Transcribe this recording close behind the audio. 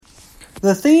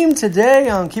The theme today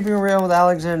on Keeping It Real with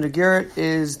Alexander Garrett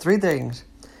is three things.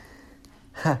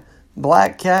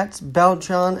 Black Cats,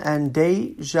 Beltran, and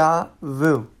Déjà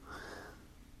Vu.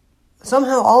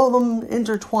 Somehow all of them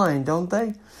intertwine, don't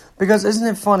they? Because isn't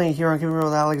it funny here on Keeping It Real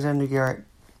with Alexander Garrett?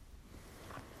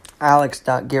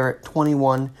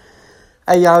 Alex.Garrett21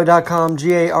 at yahoo.com,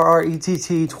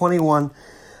 Garrett21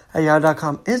 at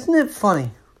yahoo.com. Isn't it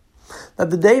funny that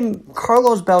the day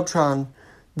Carlos Beltran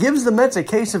gives the Mets a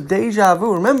case of deja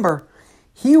vu? Remember,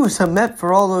 he was a Met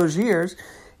for all those years.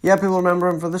 Yeah, people remember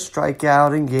him for the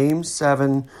strikeout in Game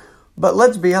 7. But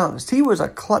let's be honest, he was a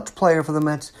clutch player for the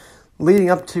Mets leading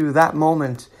up to that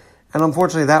moment. And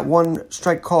unfortunately, that one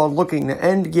strike call looking to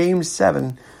end Game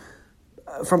 7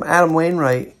 from Adam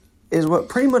Wainwright is what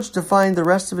pretty much defined the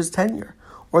rest of his tenure,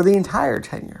 or the entire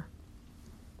tenure.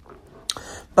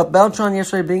 But Beltran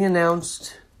yesterday being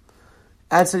announced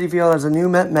at Citi Field as a new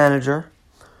Met manager,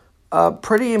 a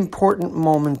pretty important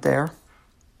moment there.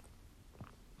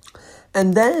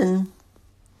 And then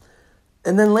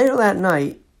later that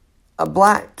night, a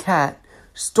black cat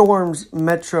storms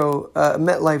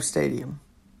MetLife Stadium.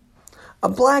 A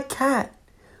black cat.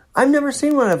 I've never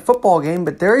seen one at a football game,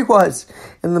 but there he was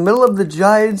in the middle of the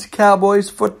Giants-Cowboys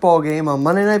football game on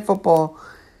Monday Night Football,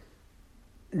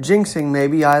 jinxing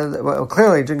maybe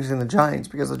clearly jinxing the Giants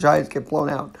because the Giants get blown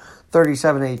out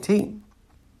 37-18.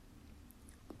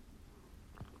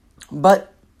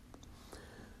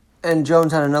 And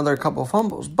Jones had another couple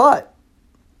fumbles. But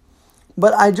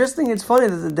I just think it's funny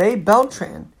that the day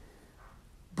Beltran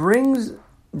brings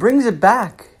it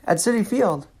back at Citi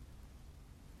Field,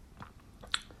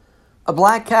 a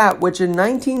black cat, which in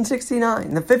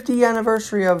 1969, the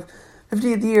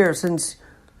 50th year since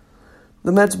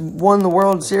the Mets won the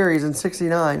World Series in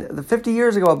 69, the 50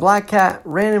 years ago, a black cat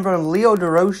ran in front of Leo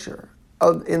DeRocher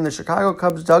in the Chicago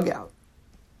Cubs dugout.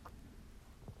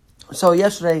 So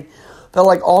yesterday felt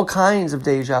like all kinds of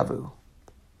deja vu.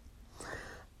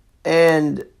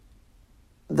 And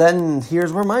then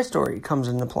here's where my story comes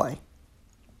into play.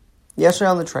 Yesterday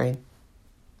on the train,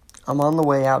 I'm on the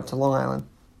way out to Long Island.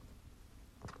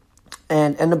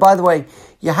 And by the way,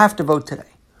 you have to vote today.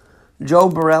 Joe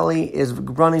Borelli is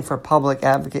running for public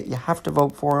advocate. You have to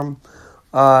vote for him.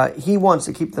 He wants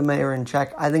to keep the mayor in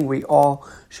check. I think we all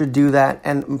should do that.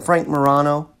 And Frank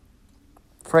Morano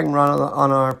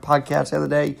on our podcast the other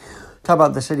day, talk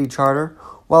about the city charter.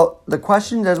 Well, the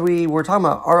questions, as we were talking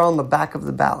about, are on the back of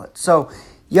the ballot. So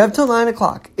you have till 9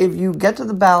 o'clock. If you get to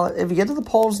the ballot, if you get to the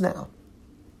polls now,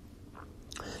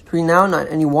 between now and 9,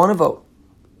 and you want to vote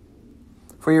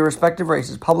for your respective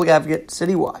races, public advocate,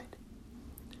 citywide,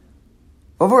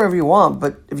 vote for whatever you want.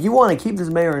 But if you want to keep this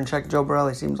mayor in check, Joe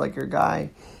Borelli seems like your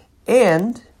guy.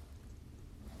 And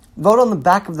vote on the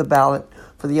back of the ballot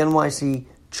for the NYC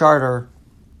Charter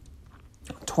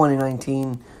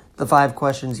 2019, the 5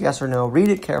 questions, yes or no. Read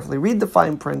it carefully, read the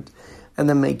fine print, and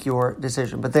then make your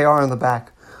decision. But they are on the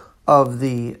back of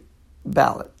the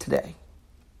ballot today.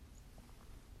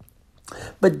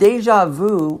 But deja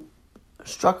vu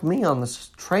struck me on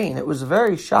this train. It was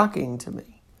very shocking to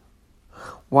me.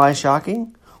 Why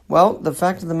shocking? Well, the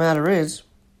fact of the matter is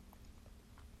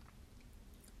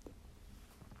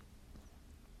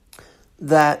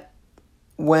that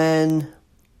when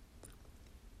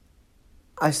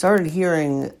I started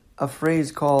hearing a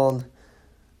phrase called,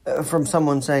 from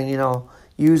someone saying,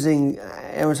 using,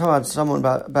 and we're talking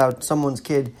about someone's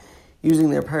kid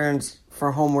using their parents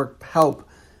for homework help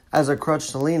as a crutch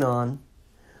to lean on.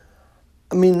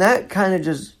 I mean, that kind of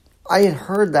just, I had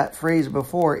heard that phrase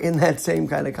before in that same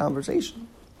kind of conversation.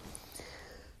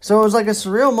 So it was like a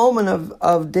surreal moment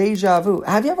of deja vu.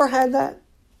 Have you ever had that?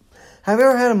 Have you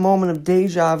ever had a moment of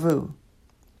deja vu?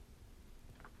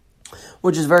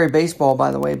 Which is very baseball,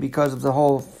 by the way, because of the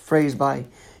whole phrase by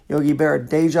Yogi Berra,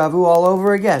 deja vu all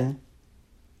over again.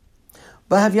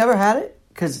 But have you ever had it?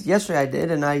 Because yesterday I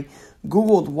did, and I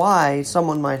Googled why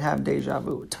someone might have deja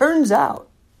vu. It turns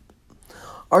out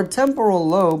our temporal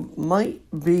lobe might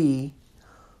be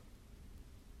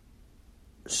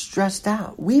stressed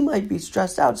out. We might be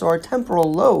stressed out, so our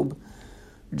temporal lobe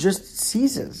just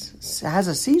has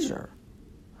a seizure,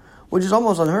 which is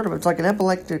almost unheard of. It's like an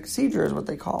epileptic seizure is what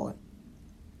they call it.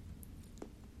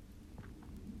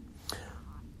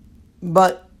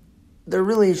 But there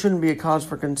really shouldn't be a cause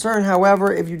for concern.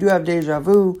 However, if you do have deja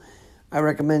vu, I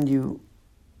recommend you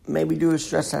maybe do a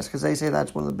stress test, because they say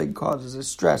that's one of the big causes is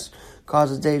stress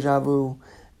causes deja vu.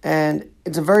 And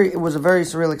it was a very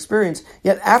surreal experience.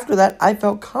 Yet after that, I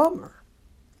felt calmer.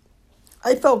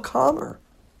 And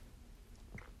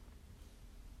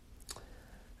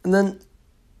then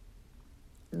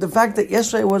the fact that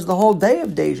yesterday was the whole day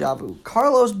of deja vu.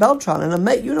 Carlos Beltran in a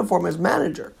Met uniform as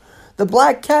manager. The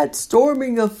Black Cat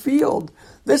storming a field.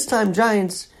 This time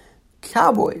Giants,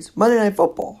 Cowboys, Monday Night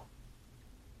Football.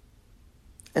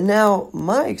 And now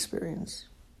my experience.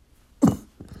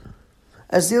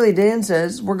 As Steely Dan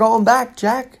says, we're going back,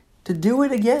 Jack, to do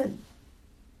it again.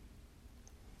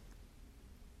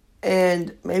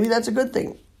 And maybe that's a good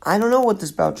thing. I don't know what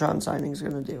this Beltran signing is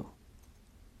going to do.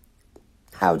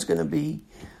 How it's going to be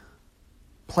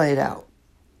played out.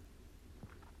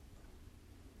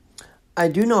 I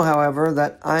do know, however,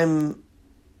 that I'm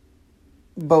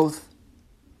both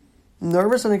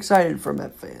nervous and excited for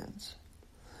Met fans.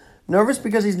 Nervous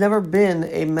because he's never been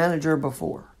a manager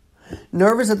before.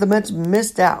 Nervous that the Mets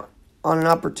missed out on an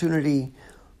opportunity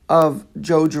of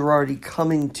Joe Girardi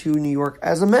coming to New York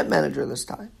as a Met manager this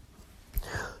time.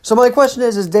 So my question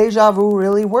is deja vu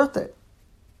really worth it?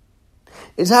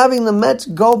 Is having the Mets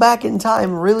go back in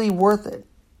time really worth it?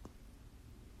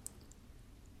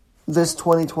 This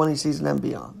 2020 season and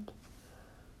beyond.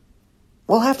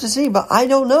 We'll have to see, but I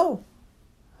don't know.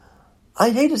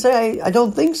 I'd hate to say I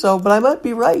don't think so, but I might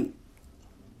be right.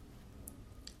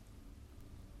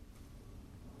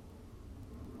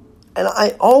 And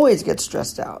I always get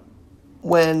stressed out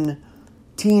when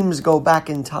teams go back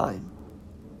in time.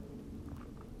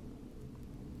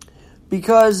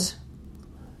 Because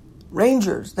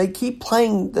Rangers, they keep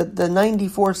playing the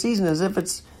 94 season as if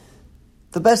it's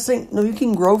the best thing. No, you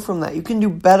can grow from that. You can do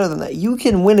better than that. You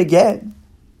can win again.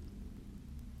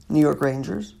 New York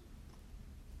Rangers.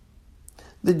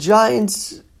 The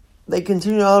Giants, they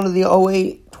continue on to the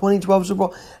 2008-2012 Super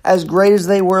Bowl. As great as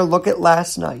they were, look at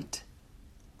last night.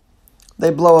 They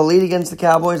blow a lead against the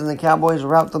Cowboys, and the Cowboys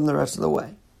rout them the rest of the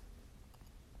way.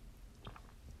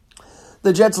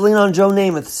 The Jets lean on Joe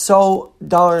Namath so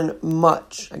darn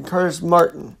much, and Curtis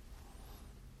Martin,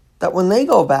 that when they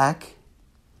go back,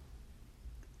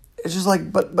 it's just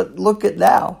like, but look at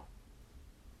now.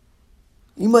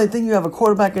 You might think you have a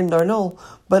quarterback in Darnold,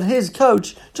 but his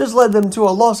coach just led them to a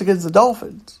loss against the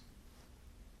Dolphins.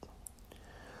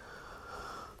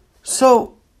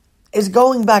 So, is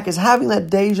going back, is having that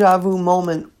deja vu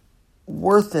moment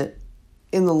worth it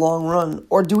in the long run?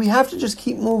 Or do we have to just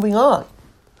keep moving on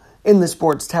in the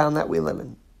sports town that we live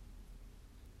in?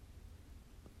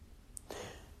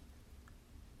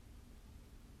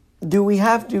 Do we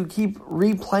have to keep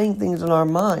replaying things in our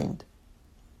mind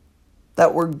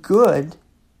that were good?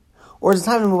 Or is it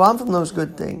time to move on from those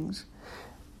good things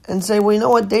and say, well, you know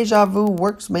what, deja vu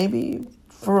works maybe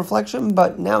for reflection,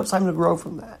 but now it's time to grow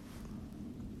from that.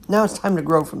 Now it's time to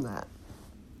grow from that.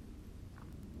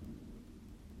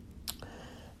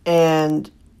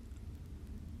 And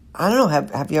I don't know,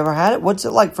 have you ever had it? What's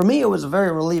it like? For me, it was a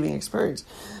very relieving experience.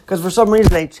 Because for some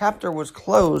reason, a chapter was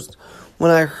closed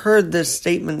when I heard this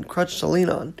statement, crutch to lean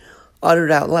on,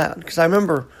 uttered out loud. Because I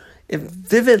remember it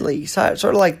vividly, sort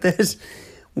of like this,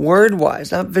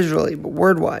 word-wise, not visually, but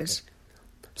word-wise.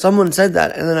 Someone said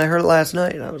that, and then I heard it last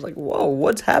night, and I was like, whoa,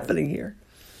 what's happening here?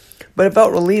 But it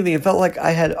felt relieving. It felt like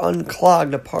I had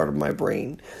unclogged a part of my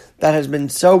brain that has been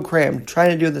so crammed,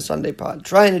 trying to do the Sunday pod,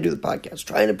 trying to do the podcast,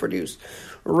 trying to produce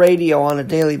radio on a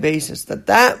daily basis,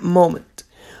 that moment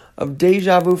of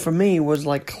deja vu for me was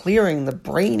like clearing the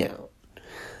brain out.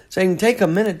 Saying, take a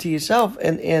minute to yourself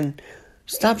and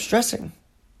stop stressing.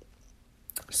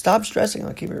 Stop stressing,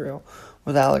 I'll keep it real,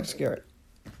 with Alex Garrett.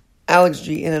 Alex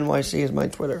G in NYC is my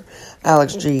Twitter.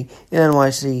 Alex G in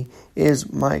NYC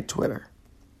is my Twitter.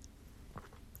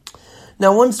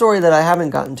 Now, one story that I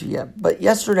haven't gotten to yet, but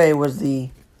yesterday was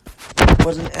an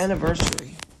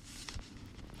anniversary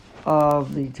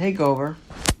of the takeover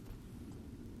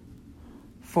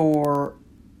for,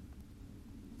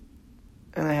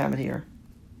 and I have it here,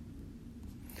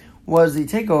 was the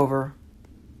takeover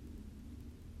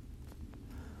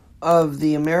of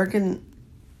the American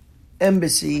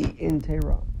Embassy in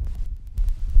Tehran.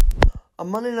 On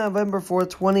Monday, November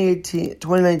 4th,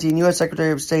 2019, U.S.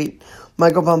 Secretary of State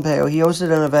Michael Pompeo, he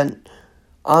hosted an event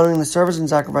honoring the service and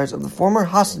sacrifice of the former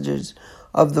hostages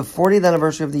of the 40th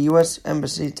anniversary of the U.S.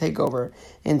 Embassy takeover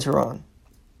in Tehran.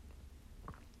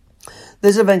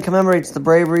 This event commemorates the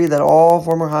bravery that all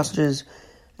former hostages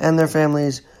and their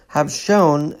families have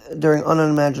shown during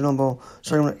unimaginable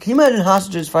circumstances. Can you imagine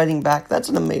hostages fighting back? That's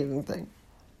an amazing thing.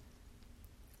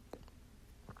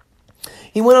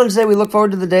 He went on to say, we look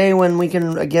forward to the day when we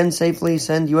can again safely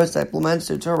send U.S. diplomats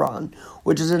to Tehran,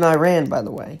 which is in Iran, by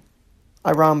the way.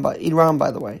 Iran, by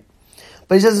the way.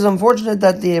 But he says it's unfortunate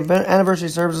that the anniversary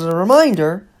serves as a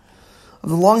reminder of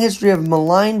the long history of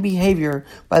malign behavior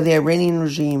by the Iranian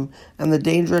regime and the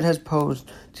danger it has posed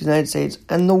to the United States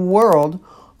and the world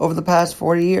over the past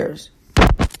 40 years.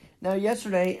 Now,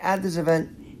 yesterday at this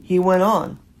event, he went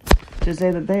on to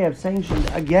say that they have sanctioned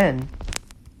again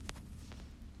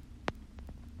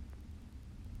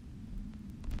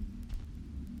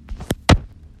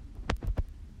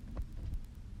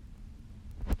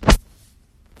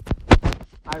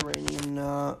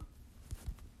Iranian.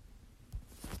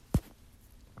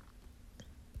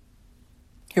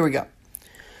 Here we go.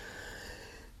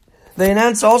 They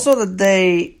announced also that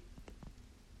they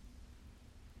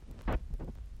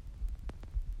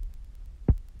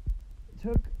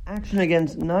took action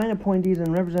against 9 appointees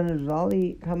and Representative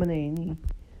Ali Khamenei,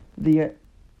 the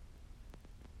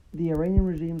Iranian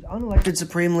regime's unelected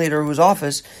supreme leader whose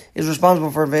office is responsible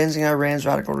for advancing Iran's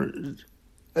radical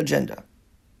agenda.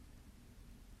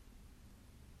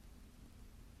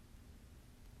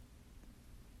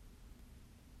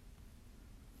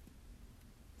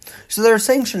 So they're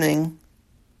sanctioning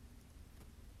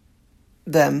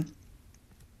them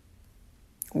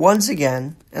once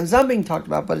again, and it's not being talked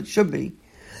about, but it should be.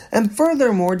 And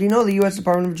furthermore, do you know the U.S.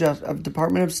 Department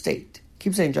of State?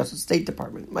 Keep saying Justice, State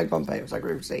Department. Mike Pompeo,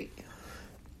 Secretary of State,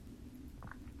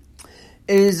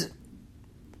 is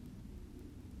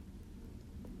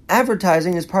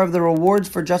advertising as part of the Rewards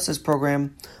for Justice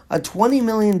program a $20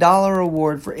 million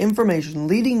award for information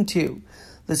leading to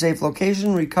the safe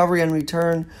location, recovery, and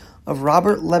return of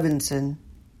Robert Levinson,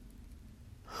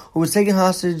 who was taken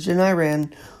hostage in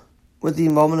Iran with the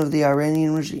involvement of the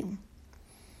Iranian regime.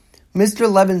 Mr.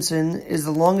 Levinson is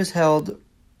the longest held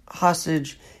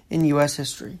hostage in U.S.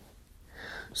 history.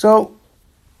 So,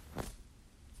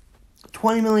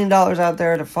 $20 million out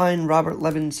there to find Robert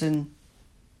Levinson.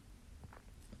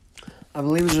 I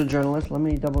believe he's a journalist. Let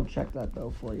me double check that,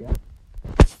 though, for you.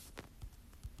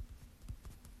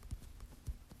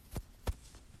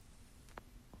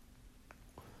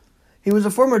 He was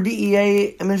a former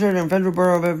DEA administrator and Federal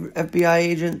Bureau of FBI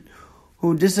agent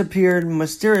who disappeared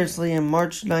mysteriously on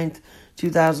March 9th,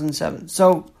 2007.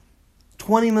 So,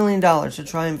 $20 million to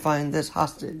try and find this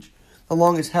hostage, the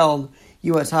longest held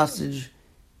U.S. hostage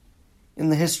in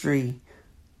the history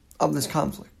of this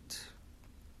conflict.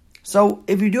 So,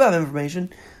 if you do have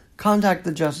information, contact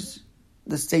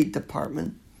the State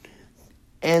Department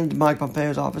and Mike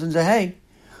Pompeo's office and say, hey,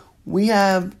 we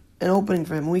have an opening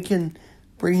for him. We can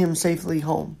bring him safely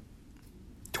home.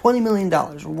 $20 million,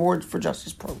 Rewards for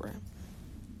Justice program.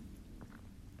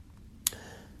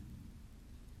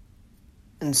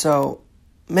 And so,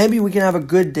 maybe we can have a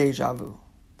good deja vu.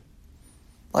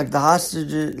 Like the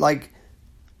hostage, like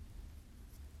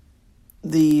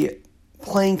the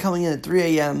plane coming in at 3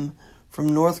 a.m.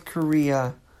 from North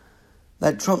Korea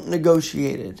that Trump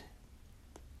negotiated.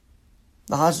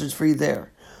 The hostage free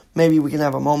there. Maybe we can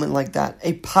have a moment like that.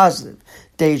 A positive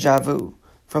deja vu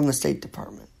from the State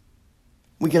Department.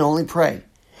 We can only pray.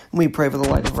 And we pray for the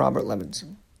life of Robert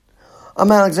Levinson. I'm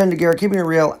Alexander Garrett, keeping it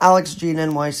real. Alex G in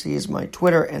NYC is my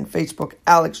Twitter and Facebook.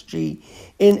 Alex G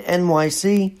in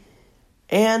NYC.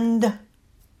 And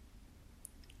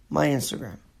my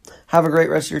Instagram. Have a great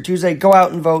rest of your Tuesday. Go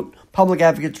out and vote. Public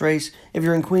Advocates race. If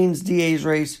you're in Queens, DA's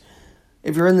race.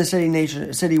 If you're in the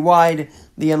citywide,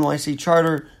 the NYC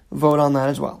Charter, vote on that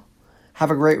as well.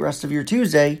 Have a great rest of your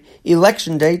Tuesday,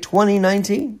 Election Day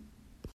 2019.